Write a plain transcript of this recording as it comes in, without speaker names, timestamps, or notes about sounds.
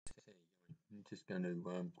I'm just going to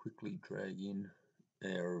quickly drag in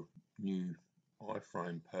our new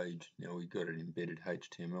iframe page. Now we've got an embedded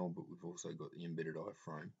HTML, but we've also got the embedded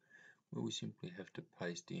iframe where we simply have to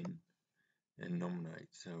paste in and nominate.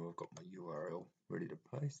 So I've got my URL ready to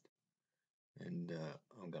paste, and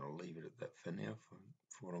I'm going to leave it at that for now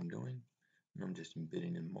for what I'm doing. And I'm just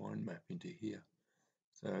embedding a mind map into here.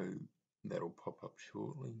 So that'll pop up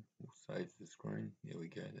shortly. We'll save the screen. There we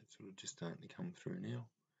go. That's sort of just starting to come through now.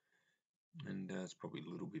 And it's probably a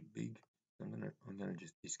little bit big. I'm gonna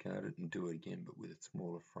just discard it and do it again, but with a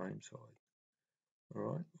smaller frame size. All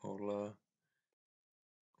right, I'll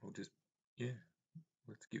just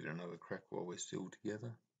let's give it another crack while we're still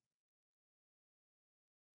together,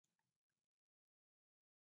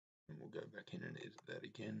 and we'll go back in and edit that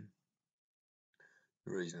again.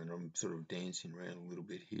 The reason I'm sort of dancing around a little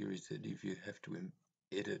bit here is that if you have to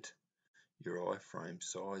edit your iframe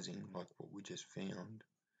sizing like what we just found,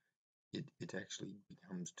 it actually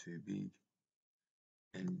becomes too big,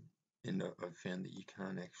 and I've found that you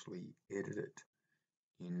can't actually edit it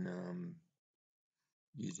in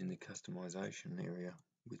using the customization area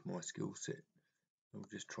with my skill set. I'll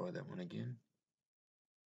just try that one again.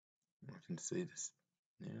 I can see this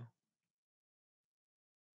now.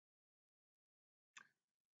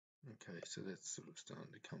 Okay, so that's sort of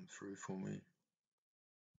starting to come through for me.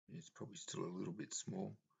 It's probably still a little bit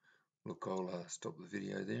small. Look, I'll stop the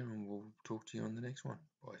video there and we'll talk to you on the next one.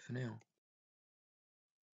 Bye for now.